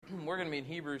We're going to be in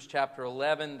Hebrews chapter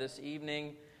 11 this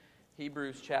evening.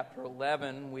 Hebrews chapter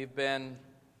 11. We've been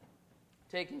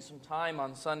taking some time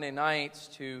on Sunday nights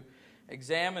to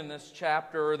examine this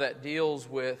chapter that deals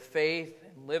with faith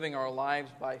and living our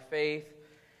lives by faith.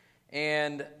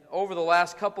 And over the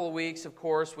last couple of weeks, of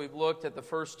course, we've looked at the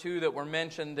first two that were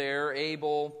mentioned there,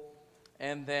 Abel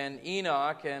and then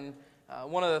Enoch. And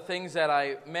one of the things that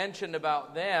I mentioned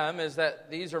about them is that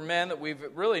these are men that we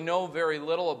really know very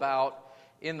little about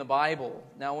in the Bible.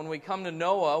 Now, when we come to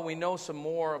Noah, we know some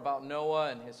more about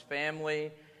Noah and his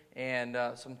family and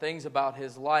some things about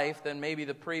his life than maybe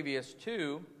the previous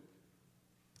two.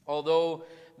 Although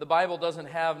the Bible doesn't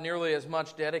have nearly as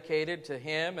much dedicated to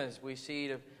him as we see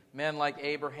to men like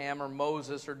Abraham or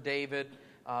Moses or David,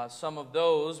 some of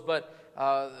those. But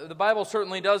the Bible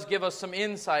certainly does give us some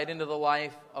insight into the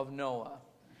life of Noah.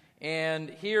 And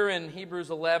here in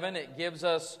Hebrews 11, it gives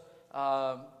us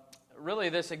really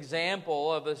this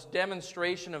example of this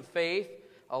demonstration of faith,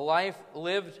 a life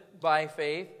lived by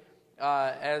faith,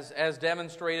 as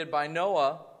demonstrated by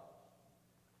Noah.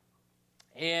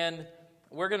 And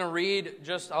we're going to read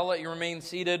I'll let you remain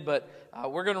seated, but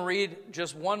we're going to read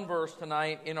just one verse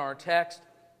tonight in our text,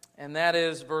 and that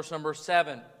is verse number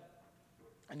 7.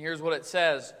 And here's what it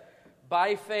says: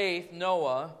 "By faith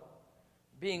Noah,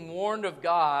 being warned of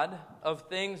God of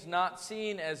things not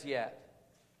seen as yet,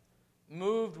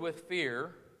 moved with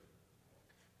fear,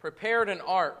 prepared an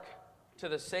ark to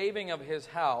the saving of his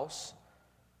house,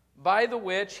 by the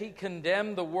which he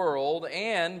condemned the world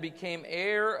and became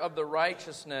heir of the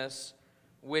righteousness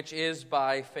which is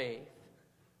by faith."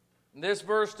 This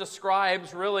verse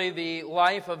describes really the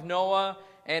life of Noah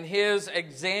and his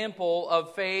example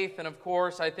of faith. And of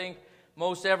course, I think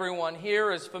most everyone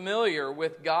here is familiar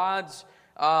with God's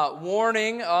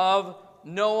warning of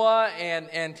Noah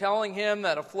and telling him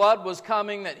that a flood was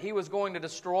coming, that he was going to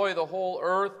destroy the whole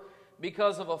earth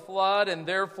because of a flood, and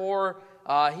therefore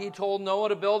he told Noah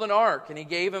to build an ark, and he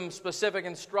gave him specific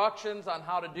instructions on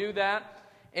how to do that.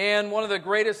 And one of the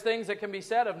greatest things that can be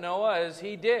said of Noah is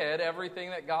he did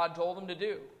everything that God told him to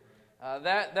do.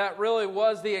 That really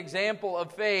was the example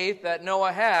of faith that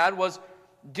Noah had, was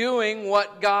doing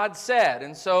what God said.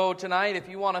 And so tonight, if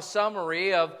you want a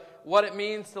summary of what it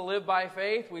means to live by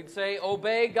faith, we'd say,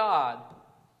 obey God.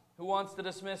 Who wants to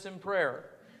dismiss in prayer?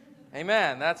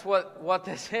 Amen. That's what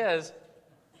this is.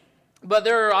 But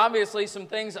there are obviously some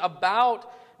things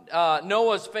about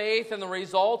Noah's faith and the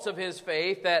results of his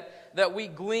faith that we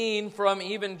glean from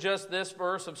even just this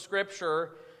verse of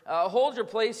Scripture. Hold your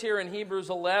place here in Hebrews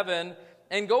 11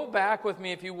 and go back with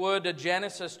me, if you would, to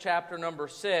Genesis chapter number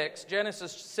 6.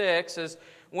 Genesis 6 is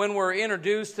when we're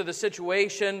introduced to the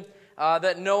situation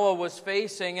that Noah was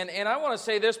facing. And I want to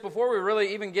say this before we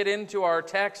really even get into our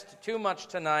text too much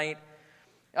tonight.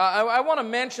 I want to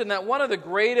mention that one of the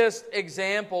greatest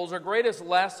examples or greatest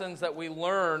lessons that we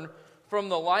learn from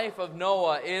the life of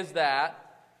Noah is that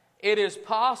it is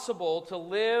possible to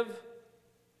live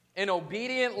an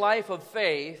obedient life of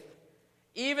faith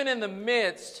even in the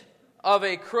midst of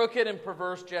a crooked and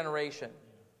perverse generation.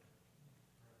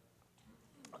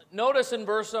 Notice in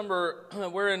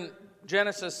we're in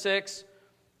Genesis 6,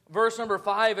 verse number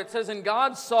 5, it says, "And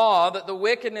God saw that the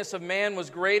wickedness of man was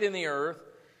great in the earth,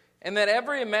 and that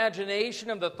every imagination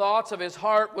of the thoughts of his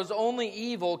heart was only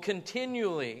evil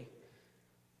continually.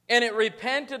 And it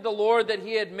repented the Lord that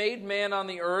he had made man on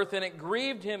the earth, and it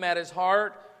grieved him at his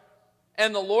heart.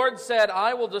 And the Lord said,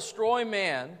 I will destroy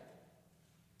man,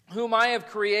 whom I have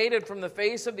created from the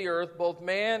face of the earth, both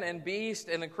man and beast,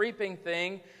 and the creeping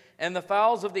thing, and the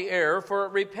fowls of the air, for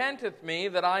it repenteth me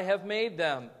that I have made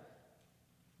them.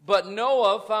 But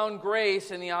Noah found grace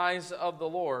in the eyes of the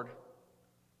Lord."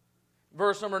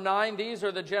 Verse number 9, these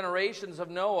are the generations of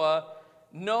Noah.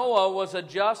 Noah was a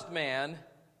just man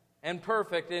and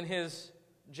perfect in his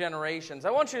generations.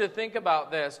 I want you to think about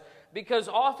this, because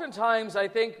oftentimes I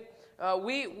think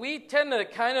we tend to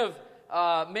kind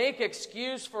of make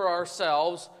excuse for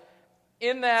ourselves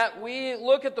in that we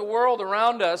look at the world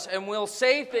around us and we'll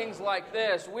say things like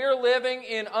this: we're living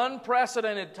in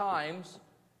unprecedented times,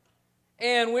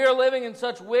 and we're living in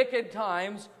such wicked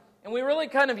times, and we really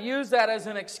kind of use that as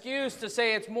an excuse to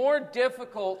say it's more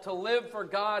difficult to live for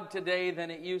God today than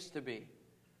it used to be.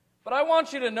 But I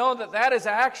want you to know that that is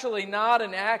actually not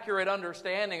an accurate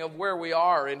understanding of where we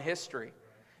are in history.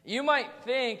 You might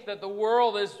think that the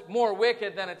world is more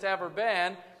wicked than it's ever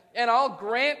been, and I'll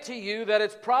grant to you that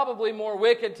it's probably more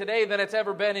wicked today than it's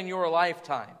ever been in your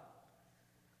lifetime.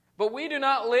 But we do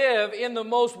not live in the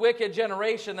most wicked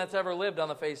generation that's ever lived on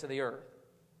the face of the earth.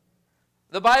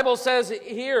 The Bible says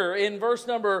here in verse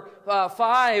number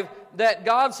 5 that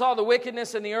God saw the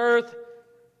wickedness in the earth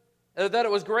that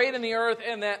it was great in the earth,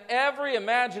 and that every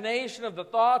imagination of the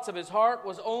thoughts of his heart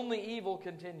was only evil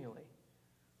continually.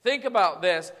 Think about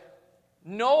this.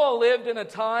 Noah lived in a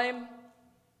time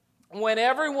when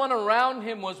everyone around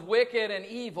him was wicked and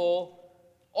evil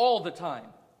all the time.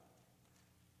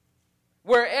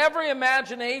 Where every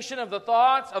imagination of the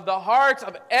thoughts of the hearts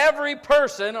of every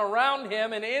person around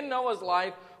him and in Noah's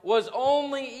life was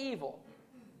only evil.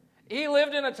 He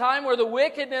lived in a time where the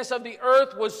wickedness of the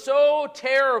earth was so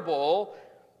terrible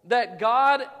that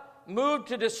God moved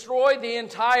to destroy the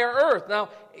entire earth. Now,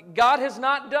 God has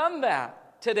not done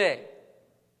that today.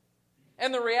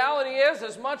 And the reality is,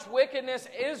 as much wickedness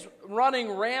is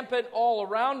running rampant all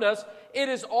around us, it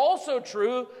is also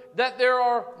true that there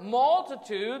are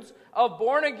multitudes of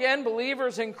born-again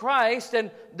believers in Christ,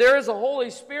 and there is a Holy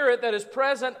Spirit that is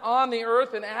present on the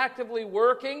earth and actively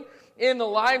working in the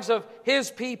lives of His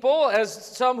people, as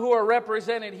some who are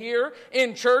represented here,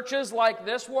 in churches like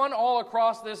this one, all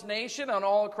across this nation and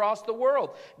all across the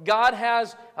world. God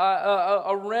has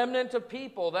a remnant of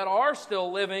people that are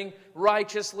still living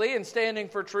righteously and standing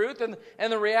for truth,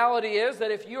 and the reality is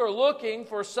that if you are looking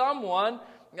for someone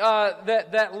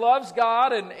that loves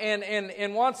God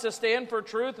and wants to stand for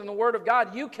truth and the Word of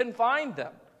God, you can find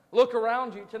them. Look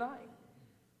around you tonight.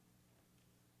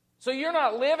 So you're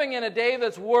not living in a day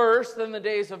that's worse than the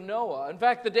days of Noah. In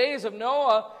fact, the days of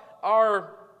Noah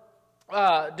are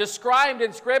described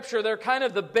in Scripture. They're kind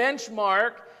of the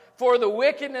benchmark for the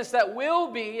wickedness that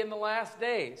will be in the last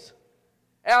days,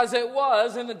 as it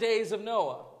was in the days of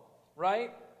Noah, right?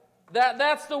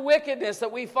 That's the wickedness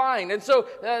that we find. And so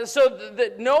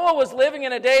Noah was living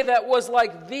in a day that was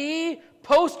like the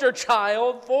poster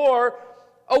child for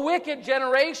a wicked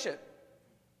generation.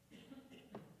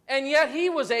 And yet he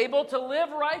was able to live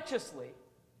righteously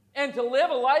and to live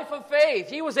a life of faith.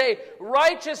 He was a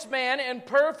righteous man and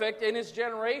perfect in his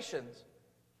generations.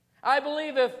 I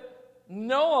believe if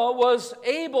Noah was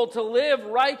able to live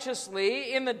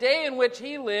righteously in the day in which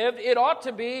he lived, it ought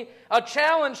to be a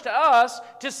challenge to us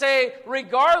to say,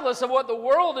 regardless of what the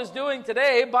world is doing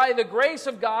today, by the grace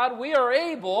of God, we are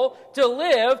able to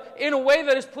live in a way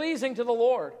that is pleasing to the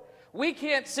Lord. We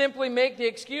can't simply make the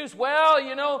excuse,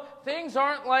 well, things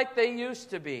aren't like they used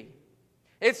to be.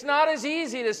 It's not as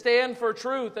easy to stand for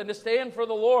truth and to stand for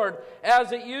the Lord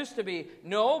as it used to be.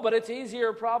 No, but it's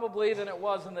easier probably than it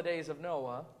was in the days of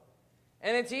Noah.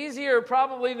 And it's easier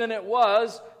probably than it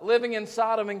was living in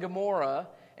Sodom and Gomorrah.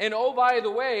 And oh, by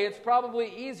the way, it's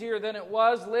probably easier than it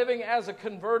was living as a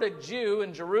converted Jew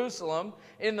in Jerusalem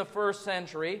in the first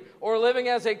century, or living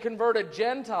as a converted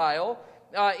Gentile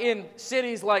in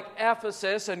cities like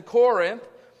Ephesus and Corinth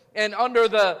and under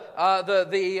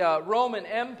the Roman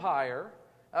Empire.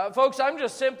 Folks, I'm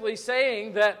just simply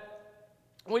saying that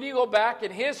when you go back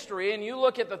in history and you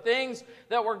look at the things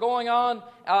that were going on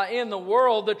in the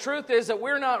world, the truth is that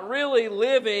we're not really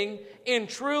living in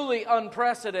truly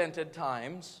unprecedented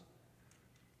times.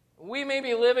 We may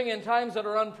be living in times that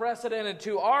are unprecedented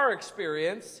to our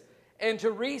experience and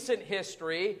to recent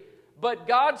history, but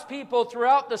God's people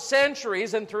throughout the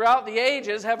centuries and throughout the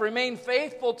ages have remained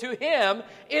faithful to Him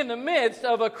in the midst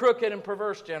of a crooked and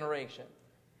perverse generation.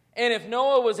 And if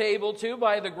Noah was able to,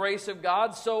 by the grace of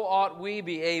God, so ought we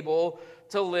be able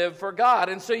to live for God.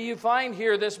 And so you find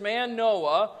here this man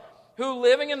Noah, who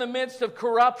living in the midst of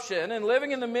corruption and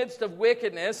living in the midst of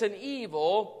wickedness and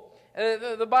evil,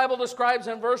 the Bible describes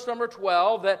in verse number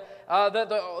 12 that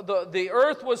the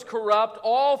earth was corrupt,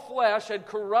 all flesh had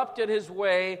corrupted his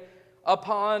way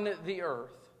upon the earth.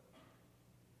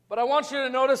 But I want you to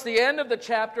notice the end of the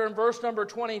chapter in verse number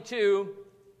 22.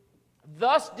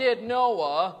 Thus did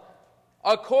Noah,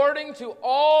 according to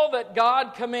all that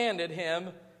God commanded him,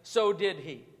 so did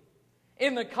he.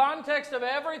 In the context of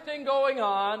everything going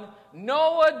on,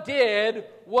 Noah did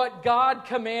what God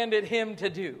commanded him to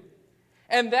do.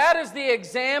 And that is the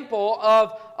example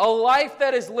of a life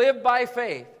that is lived by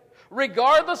faith.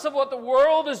 Regardless of what the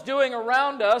world is doing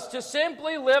around us, to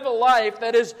simply live a life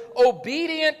that is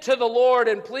obedient to the Lord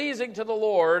and pleasing to the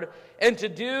Lord, and to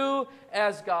do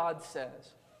as God says.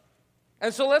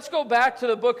 And so let's go back to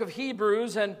the book of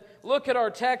Hebrews and look at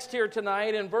our text here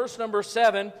tonight in verse number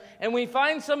 7, and we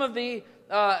find some of the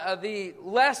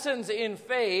lessons in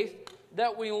faith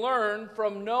that we learn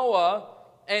from Noah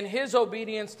and his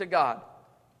obedience to God.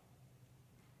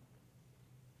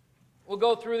 We'll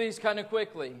go through these kind of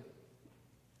quickly.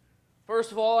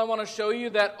 First of all, I want to show you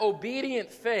that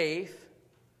obedient faith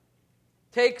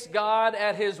takes God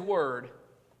at His word.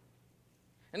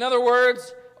 In other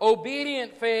words,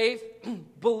 obedient faith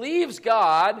believes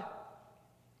God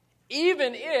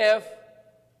even if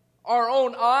our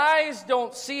own eyes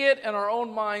don't see it and our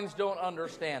own minds don't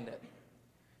understand it.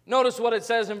 Notice what it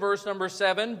says in verse number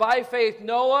 7. By faith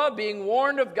Noah, being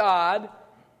warned of God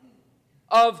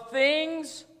of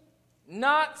things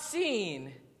not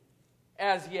seen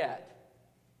as yet,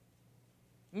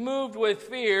 moved with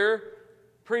fear,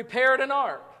 prepared an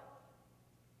ark.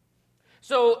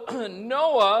 So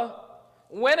Noah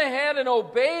went ahead and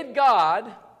obeyed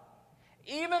God,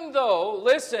 even though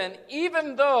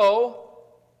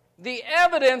the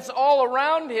evidence all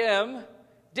around him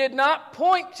did not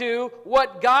point to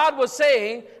what God was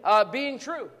saying being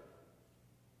true.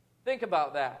 Think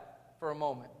about that for a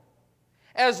moment.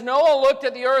 As Noah looked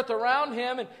at the earth around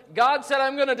him, and God said,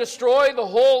 I'm going to destroy the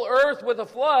whole earth with a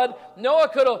flood, Noah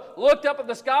could have looked up at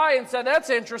the sky and said, that's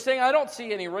interesting, I don't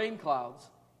see any rain clouds.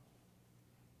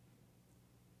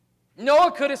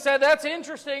 Noah could have said, that's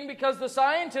interesting because the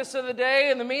scientists of the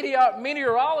day and the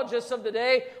meteorologists of the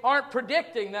day aren't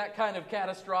predicting that kind of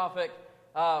catastrophic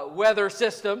weather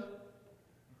system.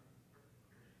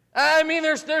 I mean,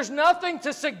 there's nothing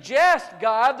to suggest,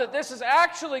 God, that this is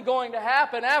actually going to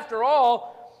happen. After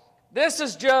all, this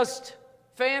is just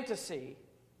fantasy.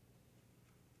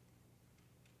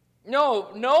 No,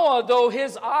 Noah, though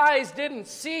his eyes didn't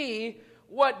see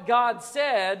what God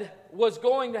said was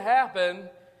going to happen,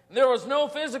 there was no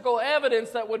physical evidence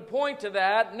that would point to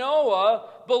that. Noah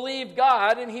believed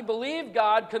God, and he believed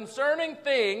God concerning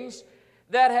things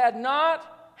that had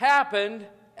not happened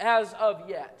as of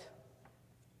yet.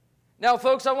 Now,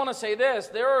 folks, I want to say this.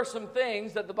 There are some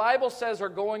things that the Bible says are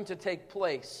going to take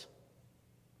place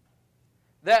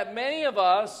that many of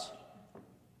us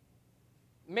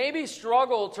maybe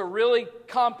struggle to really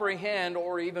comprehend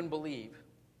or even believe.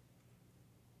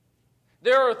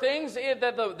 There are things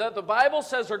that the Bible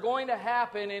says are going to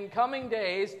happen in coming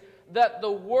days that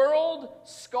the world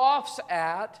scoffs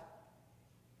at,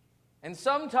 and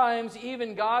sometimes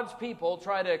even God's people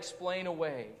try to explain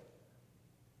away.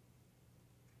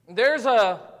 There's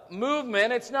a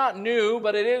movement, it's not new,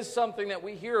 but it is something that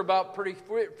we hear about pretty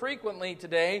frequently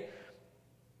today,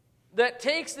 that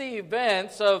takes the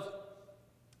events of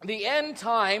the end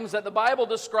times that the Bible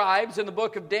describes in the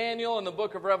book of Daniel and the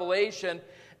book of Revelation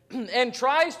and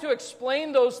tries to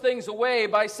explain those things away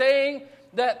by saying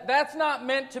that that's not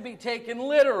meant to be taken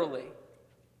literally.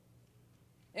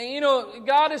 And you know,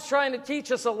 God is trying to teach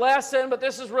us a lesson, but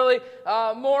this is really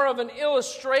more of an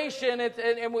illustration.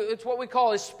 It's what we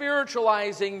call a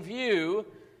spiritualizing view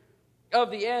of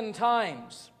the end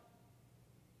times.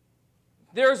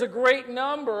 There's a great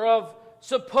number of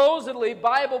supposedly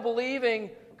Bible-believing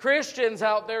Christians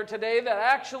out there today that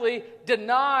actually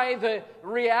deny the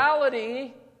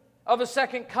reality of a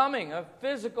second coming, a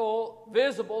physical,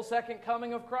 visible second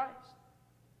coming of Christ.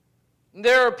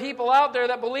 There are people out there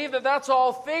that believe that that's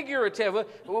all figurative.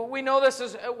 We know this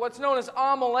is what's known as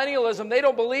amillennialism. They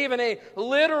don't believe in a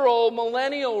literal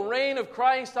millennial reign of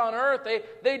Christ on earth.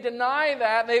 They deny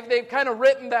that. They've kind of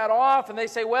written that off, and they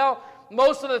say, well,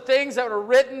 most of the things that were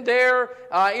written there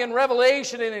in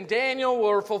Revelation and in Daniel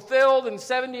were fulfilled in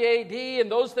 70 A.D., and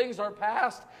those things are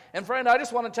past. And friend, I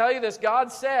just want to tell you this.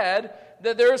 God said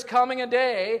that there's coming a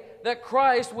day that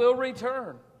Christ will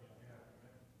return.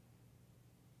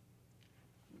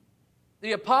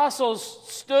 The apostles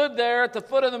stood there at the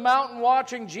foot of the mountain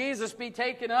watching Jesus be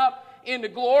taken up into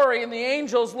glory, and the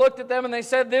angels looked at them and they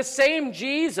said, this same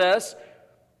Jesus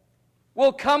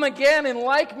will come again in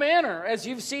like manner as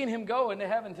you've seen him go into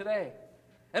heaven today.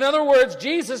 In other words,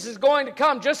 Jesus is going to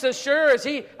come just as sure as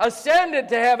he ascended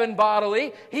to heaven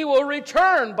bodily, he will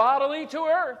return bodily to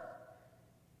earth.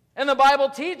 And the Bible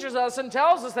teaches us and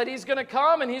tells us that he's going to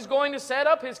come and he's going to set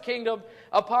up his kingdom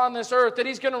upon this earth, that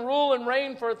he's going to rule and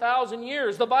reign for 1,000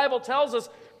 years. The Bible tells us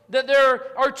that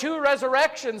there are two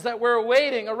resurrections that we're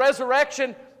awaiting, a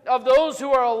resurrection of those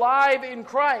who are alive in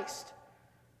Christ.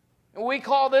 And we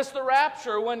call this the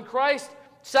rapture, when Christ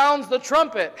sounds the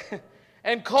trumpet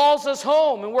and calls us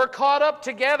home, and we're caught up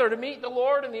together to meet the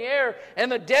Lord in the air, and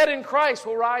the dead in Christ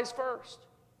will rise first.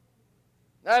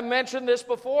 I've mentioned this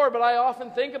before, but I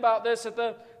often think about this at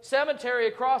the cemetery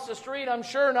across the street. I'm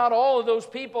sure not all of those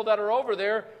people that are over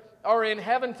there are in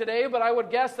heaven today, but I would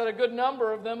guess that a good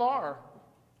number of them are.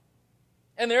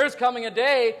 And there's coming a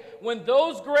day when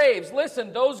those graves,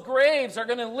 listen, those graves are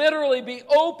going to literally be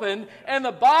opened, and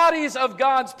the bodies of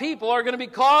God's people are going to be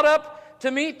caught up to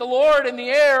meet the Lord in the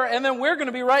air, and then we're going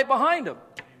to be right behind them.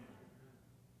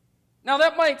 Now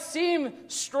that might seem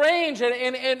strange,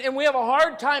 and we have a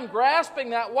hard time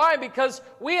grasping that. Why? Because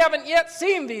we haven't yet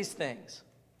seen these things.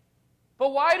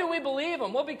 But why do we believe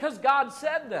them? Well, because God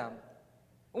said them.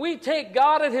 We take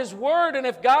God at his word, and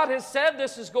if God has said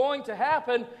this is going to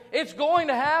happen, it's going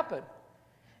to happen.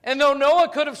 And though Noah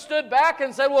could have stood back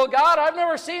and said, well, God, I've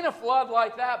never seen a flood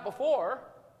like that before.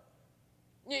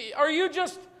 Maybe you're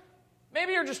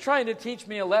just trying to teach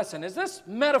me a lesson. Is this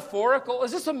metaphorical?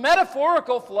 Is this a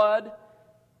metaphorical flood?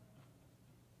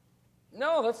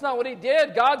 No, that's not what he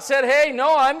did. God said, hey,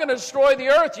 Noah, I'm going to destroy the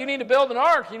earth. You need to build an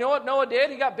ark. You know what Noah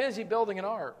did? He got busy building an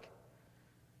ark.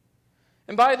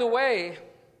 And by the way,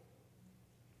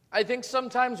 I think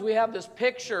sometimes we have this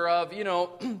picture of,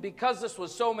 because this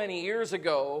was so many years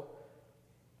ago,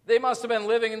 they must have been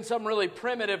living in some really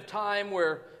primitive time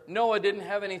where Noah didn't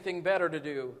have anything better to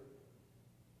do.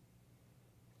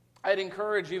 I'd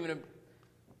encourage you to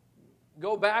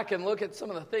go back and look at some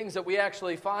of the things that we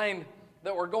actually find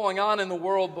that were going on in the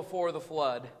world before the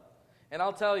flood. And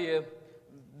I'll tell you,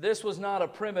 this was not a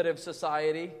primitive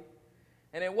society.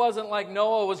 And it wasn't like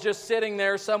Noah was just sitting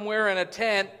there somewhere in a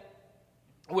tent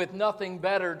with nothing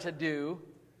better to do.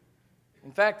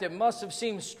 In fact, it must have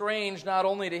seemed strange not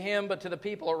only to him but to the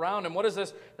people around him. What is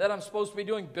this that I'm supposed to be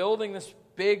doing? Building this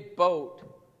big boat,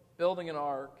 building an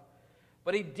ark.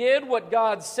 But he did what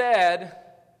God said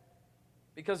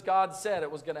because God said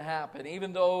it was going to happen,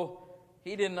 even though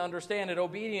he didn't understand it.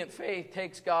 Obedient faith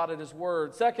takes God at his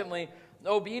word. Secondly,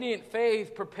 obedient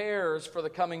faith prepares for the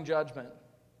coming judgment.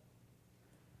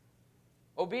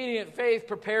 Obedient faith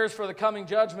prepares for the coming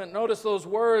judgment. Notice those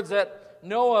words that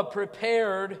Noah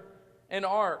prepared an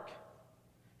ark.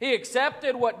 He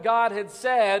accepted what God had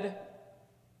said,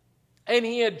 and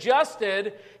he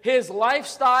adjusted his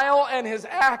lifestyle and his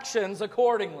actions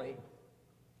accordingly.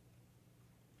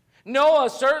 Noah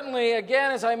certainly,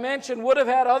 again, as I mentioned, would have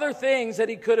had other things that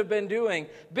he could have been doing,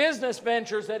 business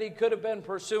ventures that he could have been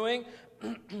pursuing,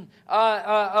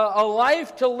 a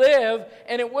life to live,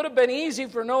 and it would have been easy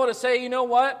for Noah to say, you know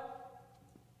what,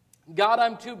 God,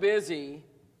 I'm too busy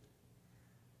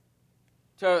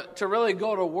to really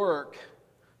go to work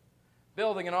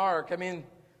building an ark. I mean,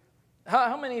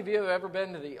 how many of you have ever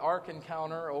been to the Ark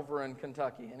Encounter over in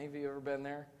Kentucky? Any of you ever been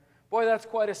there? Boy, that's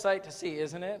quite a sight to see,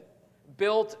 isn't it?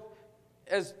 Built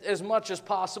as much as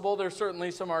possible. There's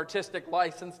certainly some artistic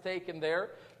license taken there,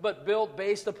 but built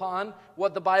based upon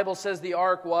what the Bible says the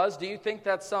ark was. Do you think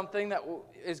that's something that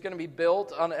is going to be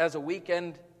built as a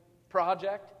weekend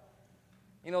project?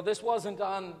 This wasn't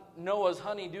on Noah's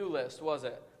honey-do list, was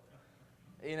it?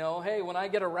 Hey, when I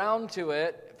get around to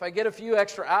it, if I get a few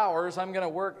extra hours, I'm going to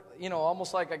work,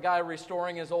 almost like a guy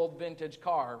restoring his old vintage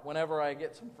car whenever I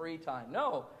get some free time.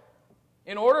 No.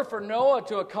 In order for Noah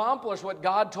to accomplish what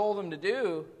God told him to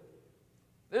do,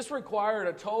 this required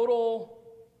a total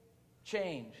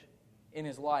change in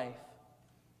his life.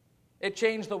 It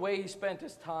changed the way he spent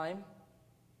his time.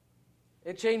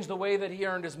 It changed the way that he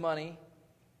earned his money.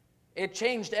 It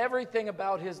changed everything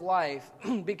about his life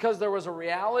because there was a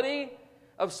reality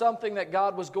of something that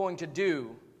God was going to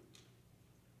do.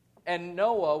 And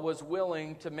Noah was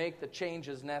willing to make the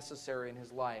changes necessary in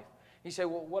his life. You say,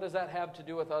 well, what does that have to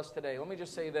do with us today? Let me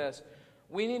just say this.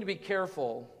 We need to be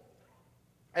careful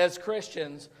as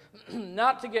Christians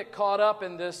not to get caught up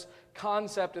in this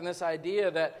concept and this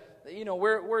idea that,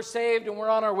 we're saved and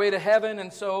we're on our way to heaven,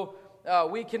 and so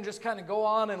we can just kind of go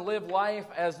on and live life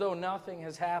as though nothing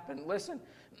has happened. Listen,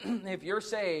 if you're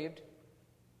saved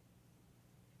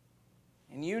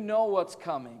and you know what's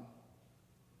coming,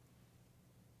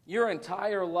 your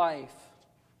entire life,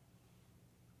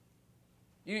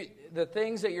 the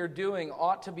things that you're doing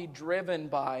ought to be driven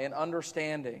by an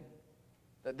understanding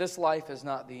that this life is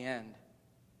not the end.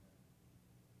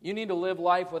 You need to live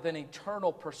life with an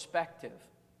eternal perspective.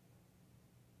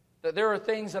 That there are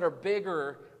things that are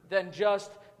bigger than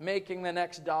just making the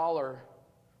next dollar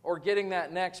or getting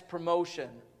that next promotion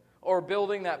or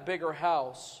building that bigger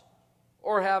house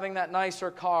or having that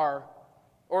nicer car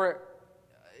or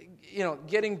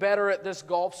getting better at this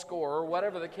golf score or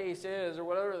whatever the case is or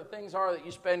whatever the things are that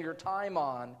you spend your time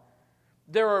on.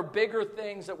 There are bigger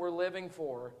things that we're living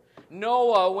for.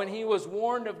 Noah, when he was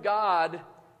warned of God,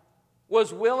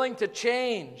 was willing to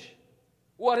change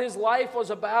what his life was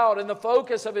about and the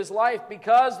focus of his life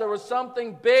because there was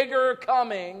something bigger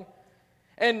coming.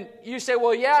 And you say,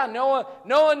 well, yeah,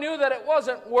 Noah knew that it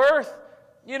wasn't worth,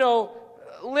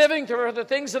 living for the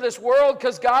things of this world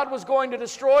because God was going to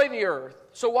destroy the earth.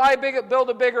 So why build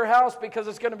a bigger house because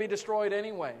it's going to be destroyed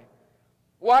anyway?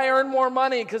 Why earn more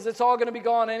money because it's all going to be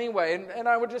gone anyway? And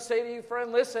I would just say to you,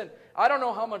 friend, listen, I don't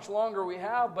know how much longer we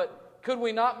have, but could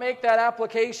we not make that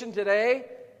application today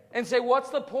and say, what's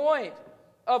the point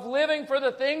of living for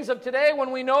the things of today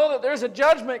when we know that there's a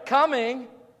judgment coming?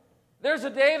 There's a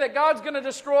day that God's going to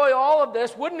destroy all of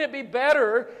this. Wouldn't it be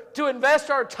better to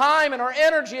invest our time and our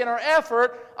energy and our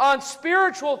effort on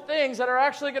spiritual things that are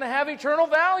actually going to have eternal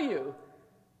value?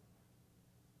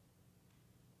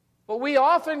 But we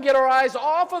often get our eyes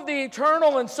off of the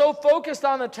eternal and so focused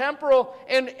on the temporal.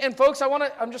 And folks,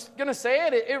 I'm just going to say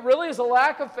it. It really is a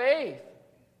lack of faith.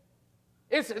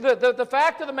 It's the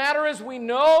fact of the matter is we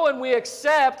know and we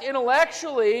accept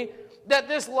intellectually that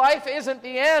this life isn't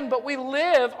the end, but we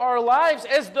live our lives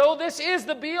as though this is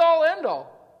the be-all, end-all.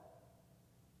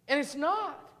 And it's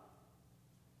not.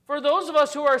 For those of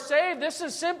us who are saved, this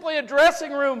is simply a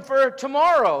dressing room for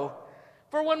tomorrow,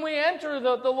 for when we enter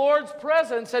the Lord's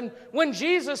presence. And when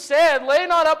Jesus said, "Lay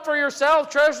not up for yourselves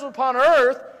treasures upon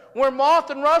earth, where moth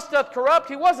and rust doth corrupt,"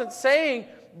 He wasn't saying,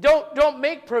 don't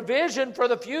make provision for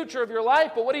the future of your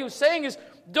life. But what He was saying is,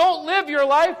 don't live your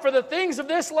life for the things of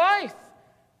this life,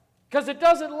 because it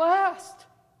doesn't last.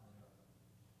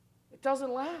 It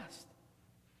doesn't last.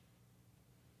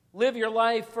 Live your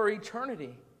life for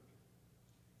eternity.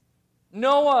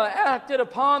 Noah acted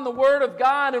upon the Word of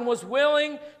God and was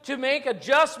willing to make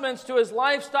adjustments to his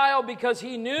lifestyle because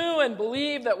he knew and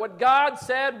believed that what God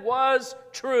said was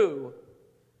true.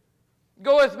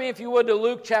 Go with me, if you would, to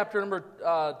Luke chapter number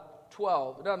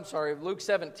 12. I'm sorry, Luke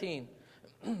 17.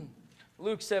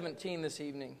 Luke 17 this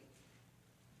evening.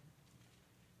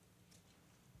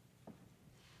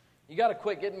 You got to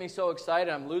quit getting me so excited.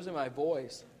 I'm losing my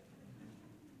voice.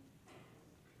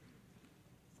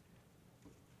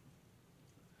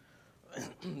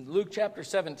 Luke chapter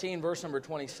 17, verse number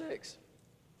 26.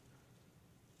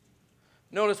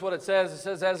 Notice what it says. It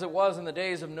says, "As it was in the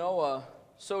days of Noah,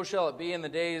 so shall it be in the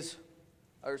days,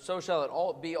 or so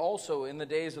shall it be also in the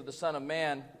days of the Son of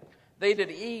Man. They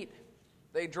did eat,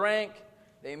 they drank,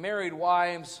 they married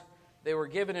wives, they were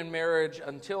given in marriage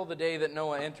until the day that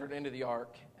Noah entered into the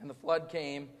ark, and the flood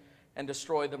came and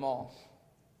destroyed them all.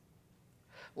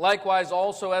 Likewise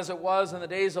also as it was in the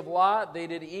days of Lot, they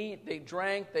did eat, they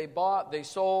drank, they bought, they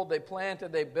sold, they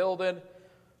planted, they builded.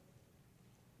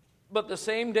 But the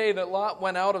same day that Lot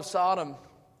went out of Sodom,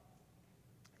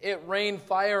 it rained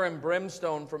fire and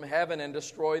brimstone from heaven and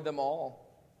destroyed them all.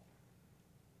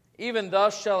 Even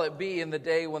thus shall it be in the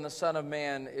day when the Son of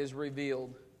Man is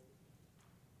revealed.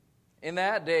 In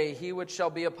that day he which shall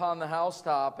be upon the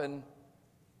housetop in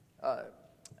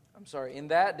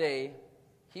that day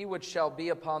he which shall be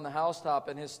upon the housetop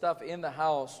and his stuff in the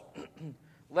house,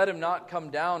 let him not come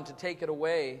down to take it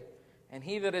away. And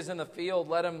he that is in the field,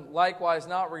 let him likewise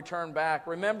not return back.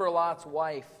 Remember Lot's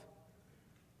wife.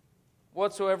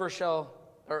 Whosoever shall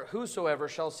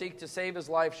seek to save his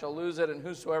life shall lose it, and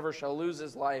whosoever shall lose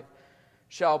his life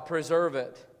shall preserve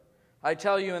it. I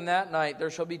tell you, in that night there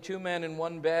shall be two men in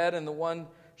one bed, and the one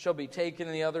shall be taken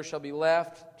and the other shall be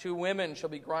left. Two women shall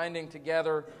be grinding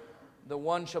together, the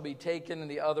one shall be taken and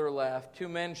the other left. Two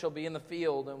men shall be in the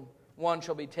field, and one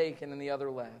shall be taken and the other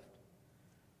left."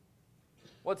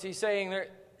 What's he saying there?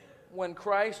 When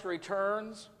Christ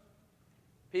returns,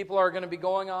 people are going to be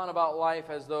going on about life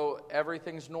as though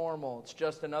everything's normal. It's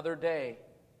just another day.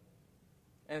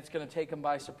 And it's going to take them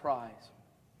by surprise.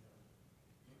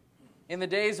 In the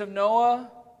days of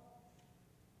Noah,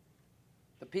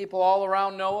 the people all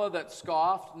around Noah that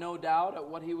scoffed, no doubt, at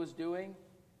what he was doing,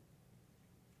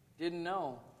 didn't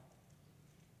know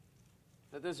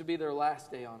that this would be their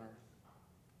last day on earth.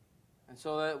 And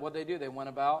so what they do, they went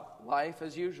about life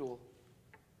as usual.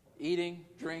 Eating,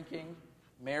 drinking,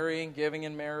 marrying, giving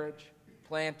in marriage,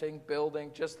 planting,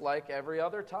 building, just like every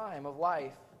other time of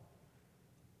life.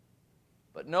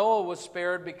 But Noah was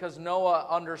spared because Noah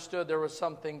understood there was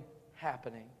something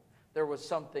happening. There was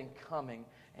something coming,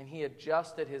 and he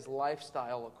adjusted his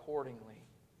lifestyle accordingly.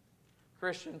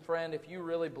 Christian friend, if you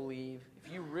really believe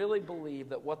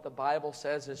that what the Bible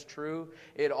says is true,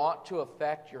 it ought to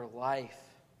affect your life.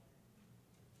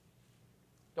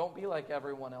 Don't be like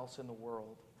everyone else in the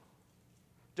world.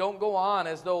 Don't go on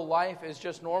as though life is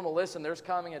just normal. Listen, there's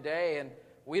coming a day, and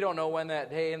we don't know when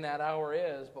that day and that hour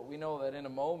is, but we know that in a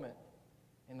moment,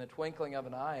 in the twinkling of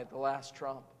an eye, at the last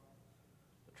trump,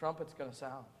 the trumpet's going to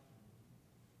sound,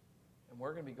 and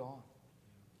we're going to be gone.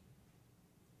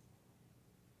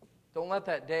 Don't let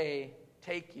that day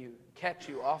catch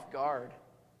you off guard,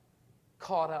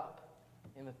 caught up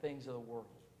in the things of the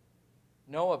world.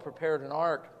 Noah prepared an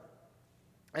ark,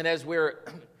 and as we're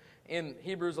in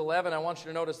Hebrews 11, I want you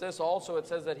to notice this also. It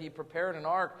says that he prepared an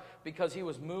ark because he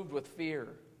was moved with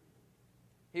fear.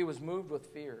 He was moved with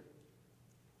fear.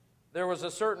 There was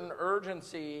a certain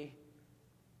urgency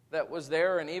that was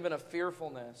there, and even a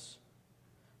fearfulness.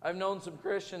 I've known some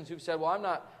Christians who've said,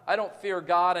 well, I don't fear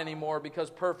God anymore because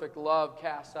perfect love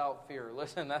casts out fear.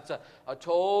 Listen, that's a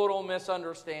total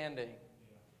misunderstanding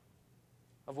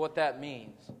of what that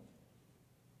means.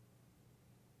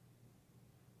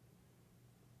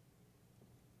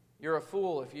 You're a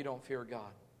fool if you don't fear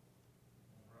God.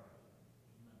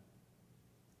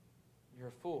 you're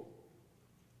a fool.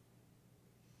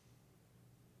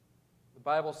 The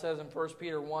Bible says in 1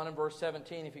 Peter 1 and verse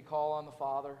 17, if you call on the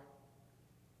Father,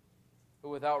 who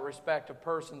without respect of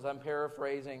persons, I'm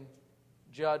paraphrasing,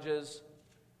 judges,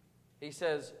 he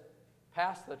says,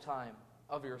 pass the time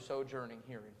of your sojourning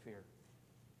here in fear.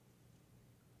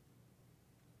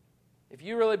 If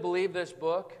you really believe this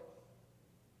book,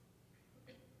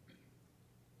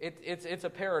 it's a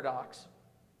paradox.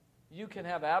 You can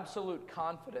have absolute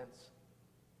confidence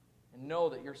and know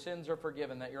that your sins are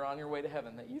forgiven, that you're on your way to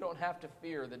heaven, that you don't have to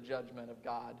fear the judgment of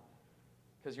God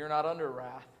because you're not under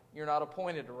wrath. You're not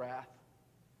appointed to wrath.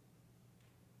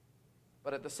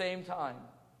 But at the same time,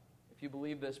 if you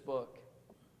believe this book,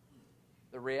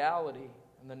 the reality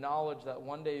and the knowledge that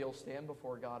one day you'll stand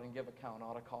before God and give account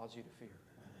ought to cause you to fear.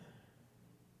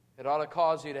 It ought to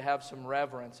cause you to have some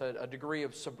reverence, a degree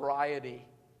of sobriety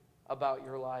about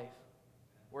your life,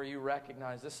 where you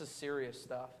recognize this is serious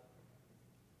stuff.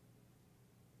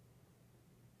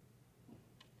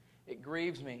 It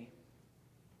grieves me.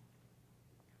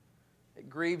 It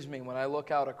grieves me when I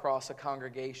look out across a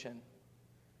congregation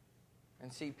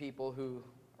and see people who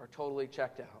are totally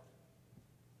checked out.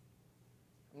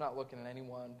 I'm not looking at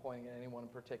anyone, pointing at anyone in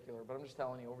particular, but I'm just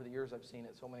telling you, over the years I've seen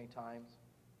it so many times.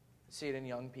 I see it in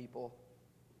young people.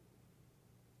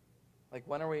 Like,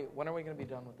 when are we going to be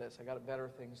done with this? I got better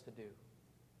things to do.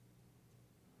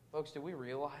 Folks, do we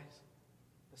realize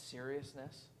the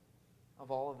seriousness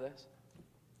of all of this?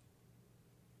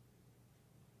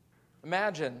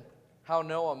 Imagine how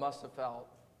Noah must have felt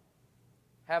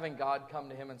having God come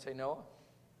to him and say, Noah,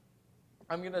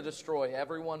 I'm going to destroy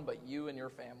everyone but you and your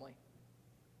family.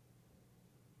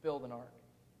 Build an ark.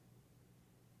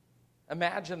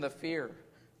 Imagine the fear.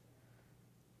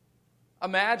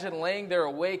 Imagine laying there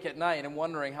awake at night and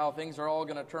wondering how things are all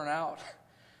going to turn out.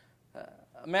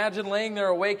 Imagine laying there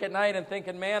awake at night and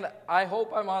thinking, man, I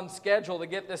hope I'm on schedule to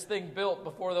get this thing built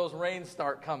before those rains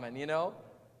start coming, you know?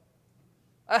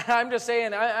 I'm just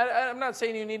saying, I'm not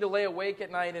saying you need to lay awake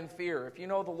at night in fear. If you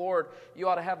know the Lord, you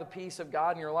ought to have the peace of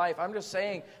God in your life. I'm just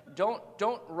saying,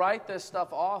 don't write this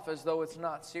stuff off as though it's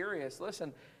not serious.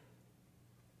 Listen,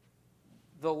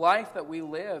 the life that we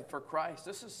live for Christ,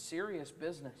 this is serious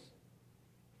business.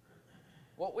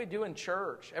 What we do in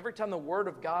church, every time the Word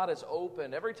of God is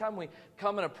opened, every time we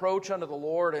come and approach unto the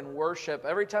Lord and worship,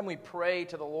 every time we pray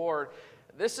to the Lord,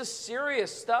 this is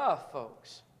serious stuff,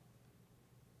 folks.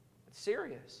 It's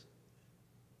serious.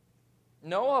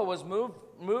 Noah was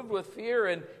moved with fear,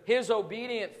 and his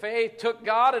obedient faith took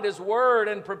God at His word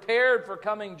and prepared for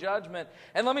coming judgment.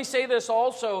 And let me say this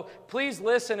also, please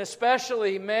listen,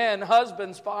 especially men,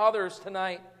 husbands, fathers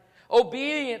tonight.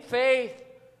 Obedient faith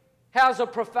has a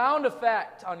profound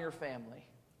effect on your family.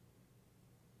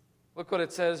 Look what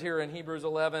it says here in Hebrews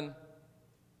 11.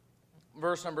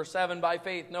 Verse number 7, by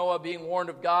faith Noah, being warned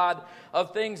of God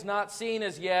of things not seen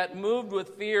as yet, moved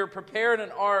with fear, prepared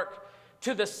an ark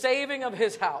to the saving of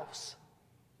his house.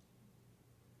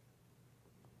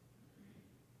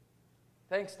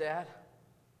 Thanks, Dad.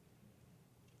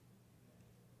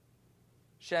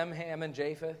 Shem, Ham, and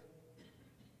Japheth.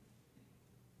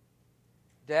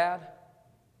 Dad,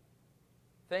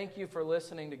 thank you for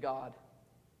listening to God.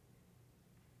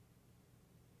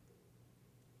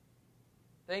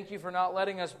 Thank you for not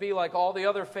letting us be like all the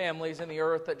other families in the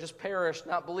earth that just perished,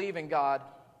 not believing God.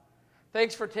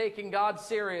 Thanks for taking God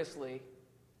seriously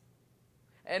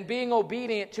and being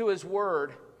obedient to His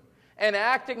word and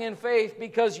acting in faith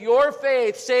because your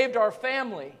faith saved our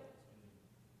family.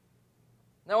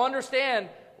 Now understand,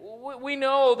 we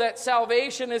know that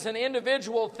salvation is an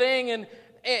individual thing, and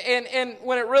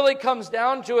when it really comes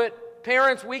down to it,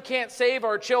 parents, we can't save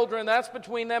our children. That's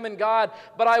between them and God.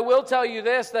 But I will tell you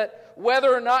this, that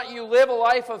whether or not you live a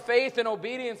life of faith and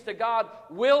obedience to God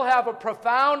will have a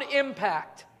profound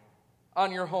impact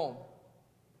on your home.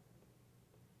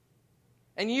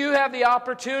 And you have the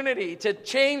opportunity to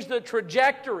change the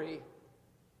trajectory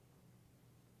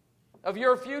of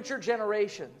your future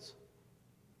generations.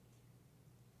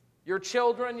 Your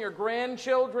children, your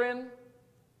grandchildren.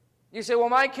 You say, well,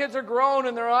 my kids are grown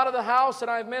and they're out of the house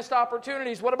and I've missed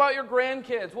opportunities. What about your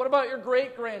grandkids? What about your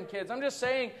great-grandkids? I'm just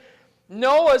saying,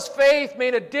 Noah's faith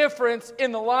made a difference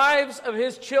in the lives of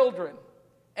his children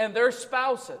and their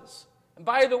spouses. And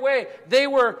by the way, they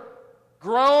were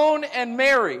grown and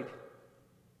married.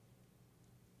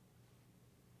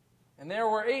 And there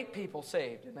were 8 people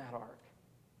saved in that ark.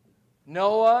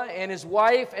 Noah and his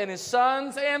wife and his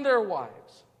sons and their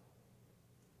wives.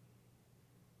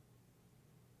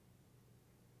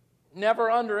 Never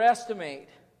underestimate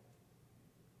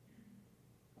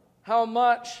how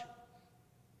much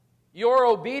your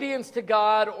obedience to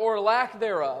God or lack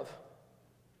thereof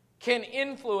can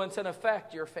influence and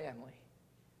affect your family.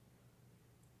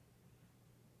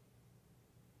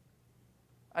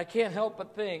 I can't help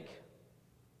but think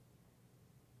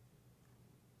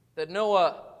that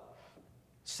Noah,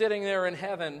 sitting there in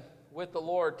heaven with the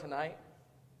Lord tonight,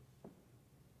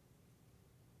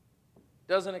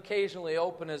 doesn't occasionally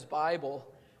open his Bible.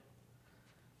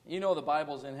 You know the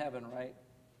Bible's in heaven, right?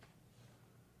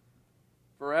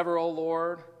 Forever, O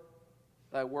Lord,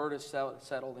 thy word is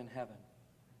settled in heaven.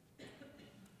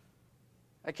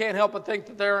 I can't help but think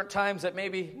that there aren't times that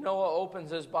maybe Noah opens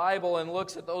his Bible and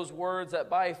looks at those words that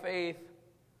by faith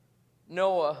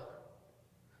Noah,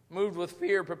 moved with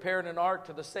fear, prepared an ark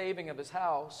to the saving of his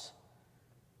house.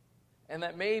 And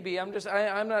that maybe, I'm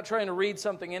not trying to read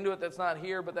something into it that's not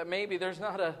here, but that maybe there's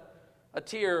not a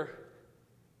tear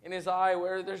in his eye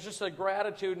where there's just a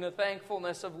gratitude and a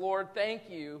thankfulness of, Lord, thank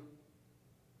you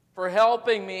for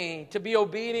helping me to be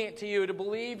obedient to you, to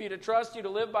believe you, to trust you, to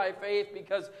live by faith,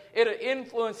 because it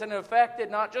influenced and affected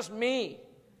not just me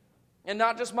and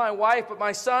not just my wife, but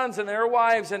my sons and their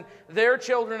wives and their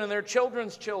children and their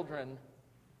children's children.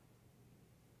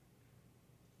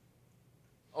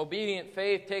 Obedient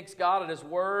faith takes God at His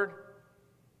word.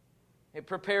 It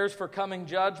prepares for coming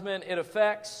judgment. It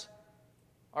affects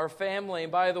our family.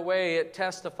 And by the way, it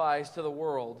testifies to the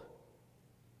world.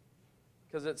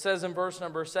 Because it says in verse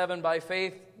number 7, by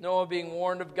faith Noah, being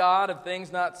warned of God of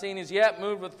things not seen as yet,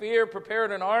 moved with fear,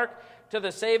 prepared an ark to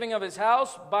the saving of his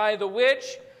house, by the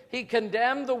which he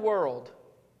condemned the world.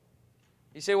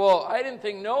 You say, well, I didn't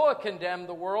think Noah condemned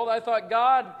the world. I thought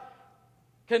God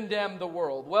condemned the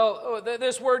world. Well,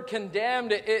 this word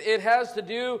condemned, it has to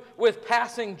do with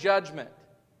passing judgment.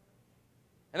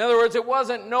 In other words, it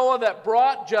wasn't Noah that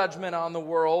brought judgment on the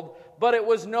world, but it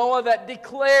was Noah that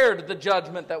declared the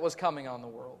judgment that was coming on the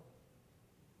world.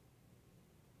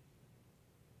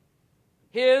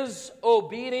 His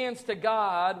obedience to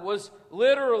God was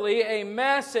literally a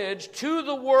message to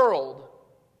the world.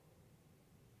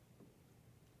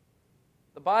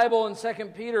 The Bible in 2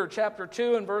 Peter chapter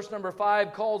 2 and verse number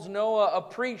 5 calls Noah a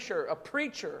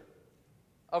preacher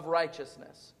of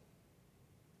righteousness.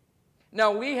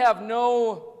 Now, we have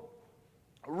no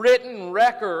written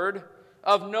record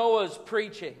of Noah's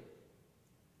preaching.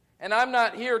 And I'm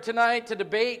not here tonight to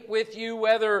debate with you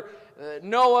whether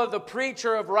Noah, the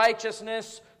preacher of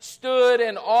righteousness, stood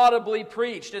and audibly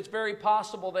preached. It's very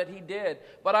possible that he did.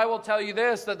 But I will tell you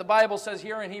this, that the Bible says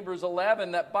here in Hebrews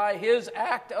 11 that by his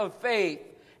act of faith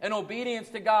and obedience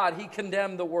to God, he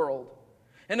condemned the world.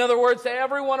 In other words, to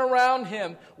everyone around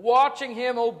him, watching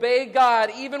him obey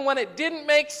God, even when it didn't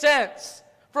make sense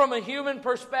from a human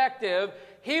perspective,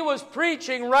 he was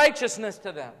preaching righteousness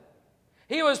to them.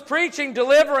 He was preaching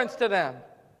deliverance to them.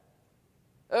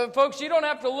 Folks, you don't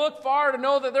have to look far to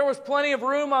know that there was plenty of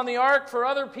room on the ark for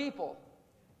other people.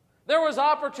 There was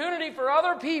opportunity for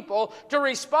other people to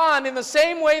respond in the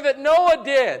same way that Noah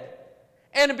did,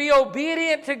 and to be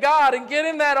obedient to God and get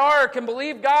in that ark and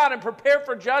believe God and prepare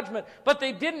for judgment. But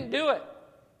they didn't do it.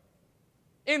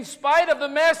 In spite of the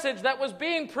message that was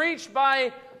being preached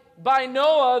by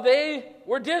Noah, they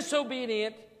were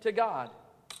disobedient to God.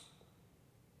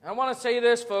 I want to say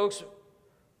this, folks.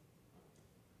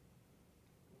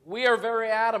 We are very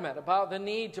adamant about the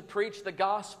need to preach the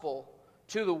gospel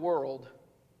to the world.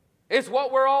 It's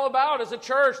what we're all about as a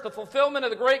church, the fulfillment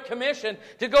of the Great Commission,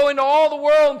 to go into all the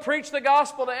world and preach the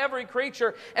gospel to every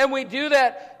creature. And we do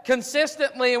that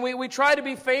consistently, and we try to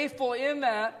be faithful in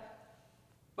that.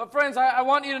 But friends, I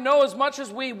want you to know, as much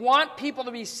as we want people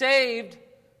to be saved,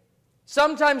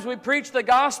 sometimes we preach the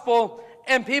gospel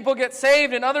and people get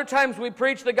saved, and other times we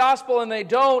preach the gospel and they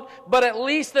don't, but at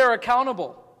least they're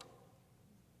accountable.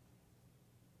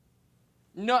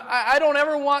 No, I don't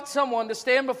ever want someone to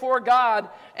stand before God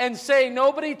and say,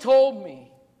 nobody told me.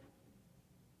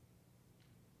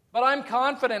 But I'm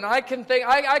confident. I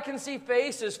can see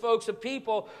faces, folks, of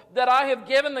people that I have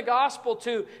given the gospel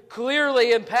to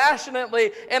clearly and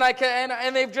passionately,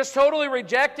 and they've just totally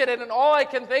rejected it. And all I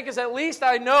can think is, at least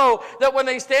I know that when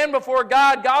they stand before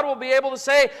God, God will be able to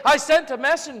say, I sent a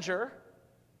messenger.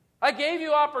 I gave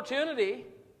you opportunity.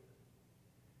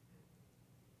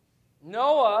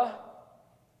 Noah,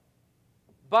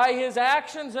 by his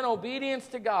actions and obedience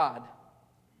to God,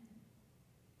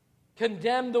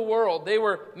 condemned the world. They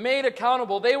were made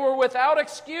accountable. They were without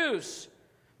excuse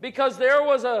because there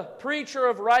was a preacher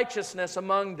of righteousness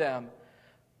among them.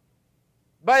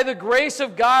 By the grace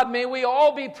of God, may we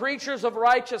all be preachers of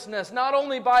righteousness, not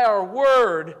only by our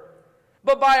word,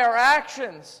 but by our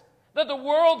actions. That the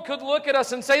world could look at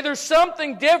us and say, there's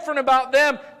something different about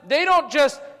them. They don't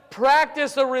just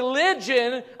practice the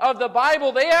religion of the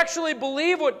Bible. They actually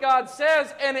believe what God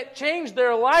says, and it changed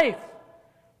their life.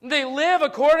 They live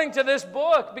according to this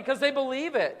book because they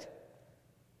believe it.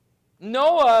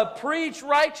 Noah preached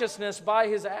righteousness by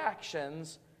his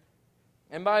actions.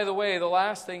 And by the way, the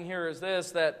last thing here is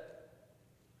this, that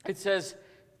it says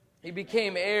he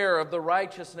became heir of the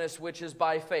righteousness which is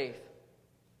by faith.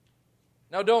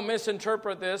 Now don't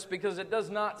misinterpret this, because it does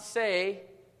not say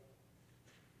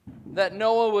that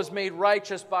Noah was made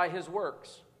righteous by his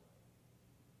works.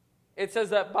 It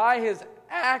says that by his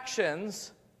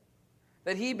actions,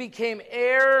 that he became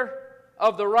heir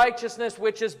of the righteousness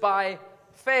which is by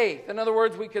faith. In other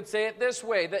words, we could say it this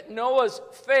way, that Noah's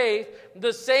faith,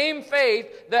 the same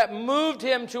faith that moved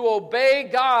him to obey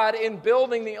God in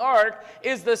building the ark,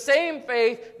 is the same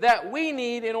faith that we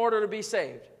need in order to be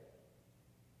saved.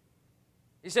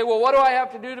 You say, well, what do I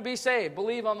have to do to be saved?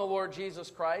 Believe on the Lord Jesus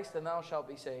Christ, and thou shalt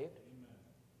be saved.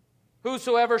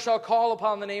 Whosoever shall call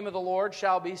upon the name of the Lord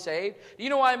shall be saved. Do you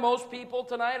know why most people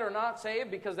tonight are not saved?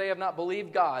 Because they have not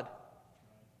believed God.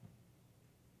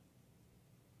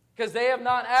 Because they have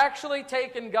not actually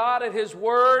taken God at His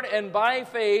word and by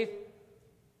faith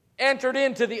entered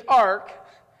into the ark.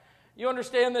 You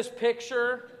understand this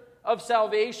picture of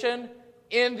salvation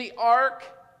in the ark?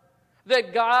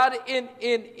 That God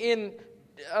in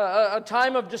a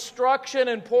time of destruction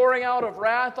and pouring out of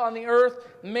wrath on the earth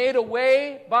made a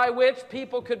way by which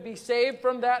people could be saved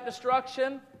from that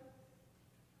destruction.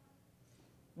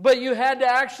 But you had to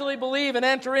actually believe and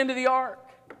enter into the ark.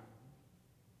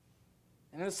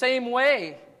 In the same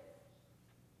way,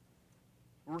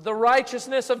 the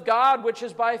righteousness of God, which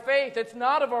is by faith, it's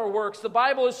not of our works. The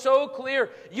Bible is so clear.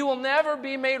 You will never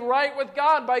be made right with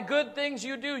God by good things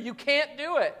you do. You can't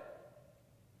do it.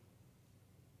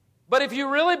 But if you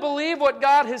really believe what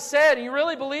God has said, you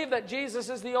really believe that Jesus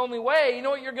is the only way, you know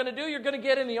what you're going to do? You're going to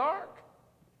get in the ark.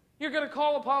 You're going to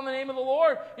call upon the name of the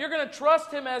Lord. You're going to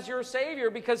trust Him as your Savior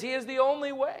because He is the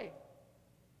only way.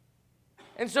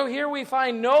 And so here we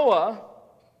find Noah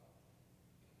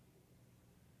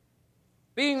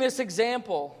being this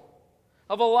example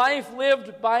of a life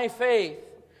lived by faith,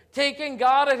 taking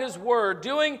God at His word,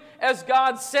 doing as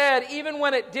God said, even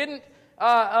when it didn't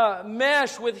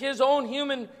mesh with his own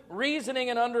human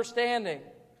reasoning and understanding.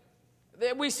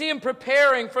 We see him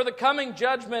preparing for the coming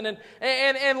judgment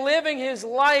and living his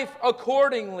life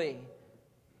accordingly.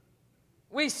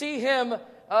 We see him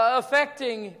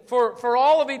affecting, for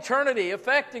all of eternity,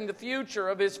 affecting the future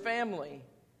of his family.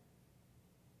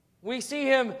 We see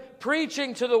him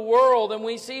preaching to the world, and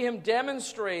we see him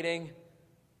demonstrating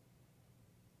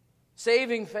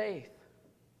saving faith.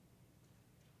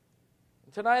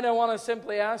 Tonight I want to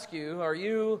simply ask you, are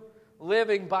you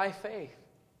living by faith?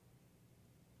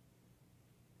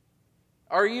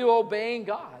 Are you obeying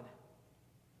God?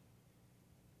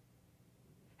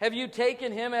 Have you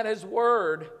taken Him at His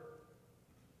word?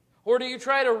 Or do you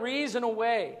try to reason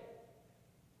away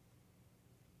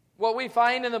what we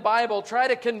find in the Bible? Try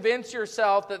to convince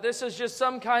yourself that this is just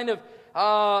some kind of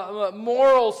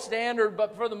moral standard,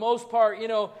 but for the most part,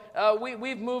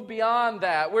 we've moved beyond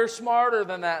that. We're smarter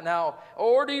than that now.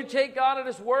 Or do you take God at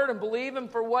His word and believe Him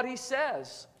for what He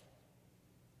says?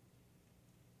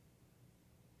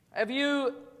 Have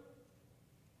you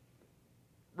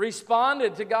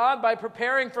responded to God by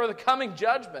preparing for the coming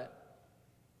judgment?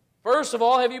 First of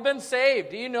all, have you been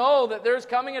saved? Do you know that there's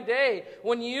coming a day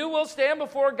when you will stand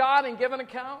before God and give an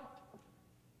account?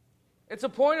 It's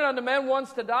appointed unto men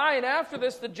once to die, and after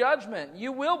this, the judgment.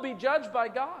 You will be judged by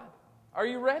God. Are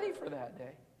you ready for that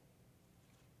day?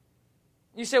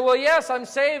 You say, well, yes, I'm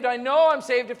saved. I know I'm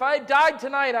saved. If I died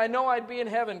tonight, I know I'd be in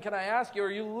heaven. Can I ask you,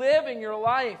 are you living your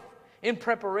life in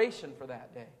preparation for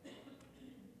that day?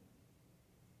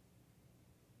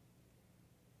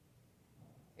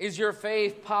 Is your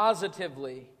faith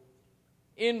positively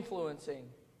influencing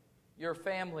your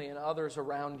family and others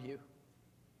around you?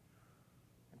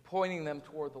 Pointing them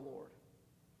toward the Lord?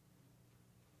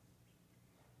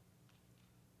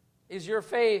 Is your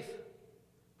faith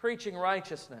preaching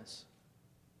righteousness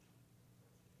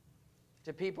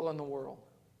to people in the world?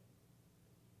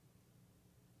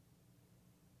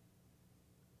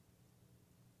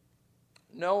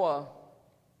 Noah,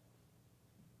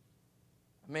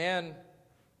 a man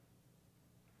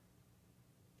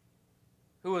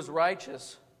who was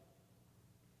righteous,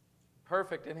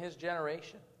 perfect in his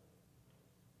generation,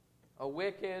 a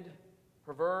wicked,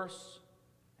 perverse,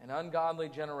 and ungodly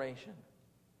generation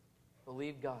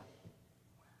believed God,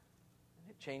 and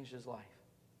it changed his life.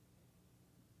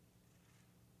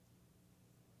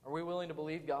 Are we willing to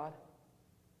believe God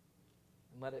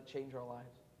and let it change our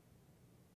lives?